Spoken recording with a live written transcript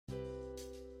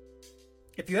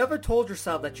If you ever told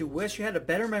yourself that you wish you had a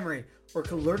better memory or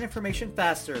could learn information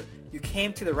faster, you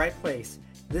came to the right place.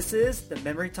 This is the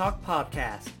Memory Talk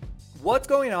Podcast. What's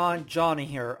going on? Johnny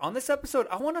here. On this episode,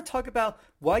 I want to talk about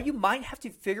why you might have to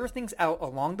figure things out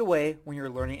along the way when you're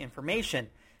learning information.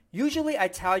 Usually I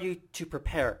tell you to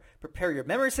prepare. Prepare your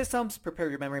memory systems,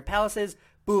 prepare your memory palaces,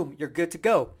 boom, you're good to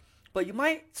go. But you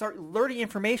might start learning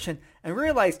information and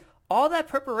realize all that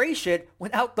preparation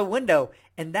went out the window,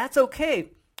 and that's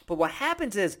okay. But what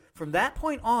happens is, from that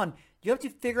point on, you have to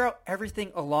figure out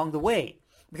everything along the way,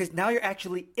 because now you're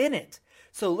actually in it.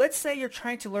 So let's say you're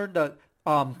trying to learn the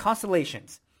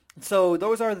constellations. So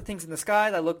those are the things in the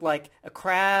sky that look like a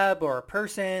crab or a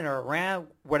person or a ram,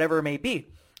 whatever it may be.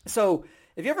 So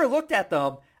if you ever looked at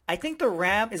them, I think the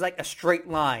ram is like a straight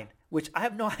line, which I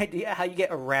have no idea how you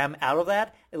get a ram out of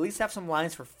that. At least have some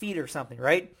lines for feet or something,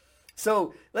 right?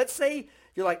 So let's say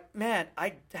you're like, man,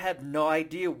 I have no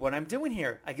idea what I'm doing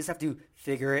here. I just have to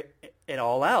figure it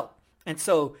all out. And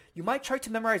so you might try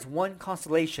to memorize one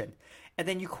constellation, and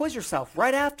then you quiz yourself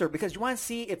right after because you want to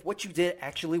see if what you did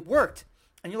actually worked.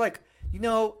 And you're like,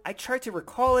 I tried to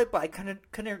recall it, but I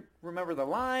couldn't remember the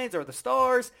lines or the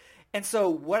stars. And so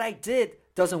what I did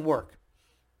doesn't work.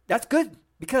 That's good,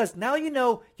 because now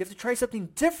you have to try something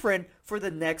different for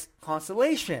the next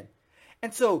constellation.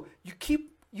 And so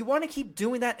you want to keep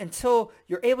doing that until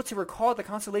you're able to recall the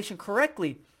constellation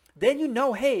correctly. Then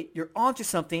hey, you're onto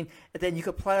something, and then you can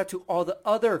apply that to all the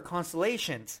other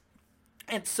constellations.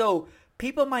 And so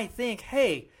people might think,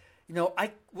 hey,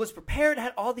 I was prepared,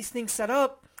 had all these things set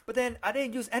up, but then I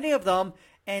didn't use any of them,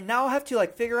 and now I have to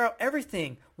figure out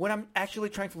everything when I'm actually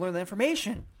trying to learn the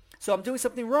information. So I'm doing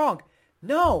something wrong.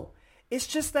 No, it's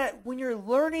just that when you're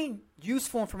learning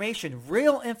useful information,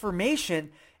 real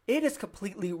information, it is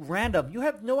completely random. You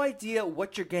have no idea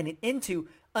what you're getting into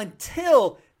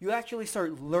until you actually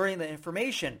start learning the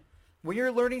information. When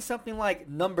you're learning something like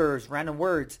numbers, random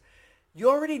words, you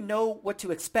already know what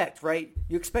to expect, right?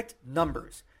 You expect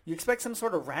numbers. You expect some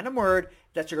sort of random word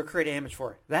that you're going to create an image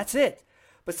for. That's it.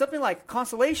 But something like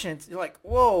constellations, you're like,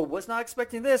 whoa, was not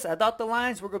expecting this. I thought the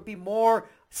lines were going to be more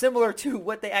similar to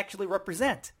what they actually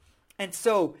represent. And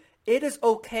so it is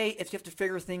okay if you have to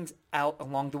figure things out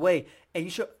along the way. And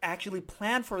you should actually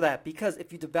plan for that, because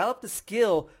if you develop the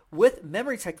skill with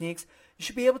memory techniques, you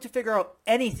should be able to figure out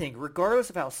anything, regardless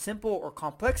of how simple or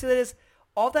complex it is.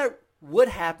 All that would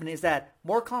happen is that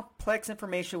more complex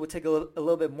information would take a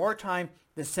little bit more time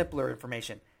than simpler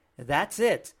information. That's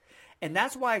it. And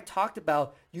that's why I talked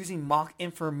about using mock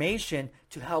information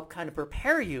to help kind of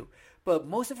prepare you. But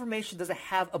most information doesn't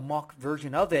have a mock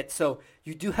version of it, so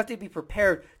you do have to be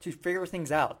prepared to figure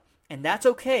things out. And that's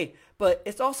okay, but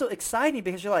it's also exciting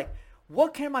because you're like,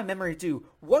 what can my memory do?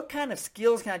 What kind of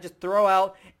skills can I just throw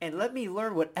out and let me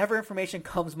learn whatever information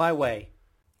comes my way?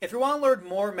 If you want to learn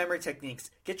more memory techniques,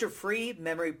 get your free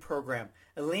memory program.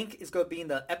 A link is going to be in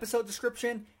the episode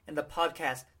description and the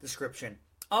podcast description.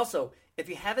 Also, if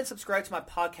you haven't subscribed to my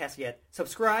podcast yet,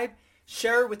 subscribe,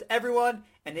 share it with everyone,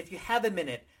 and if you have a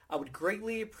minute, I would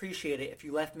greatly appreciate it if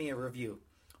you left me a review.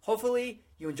 Hopefully,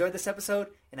 you enjoyed this episode,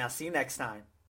 and I'll see you next time.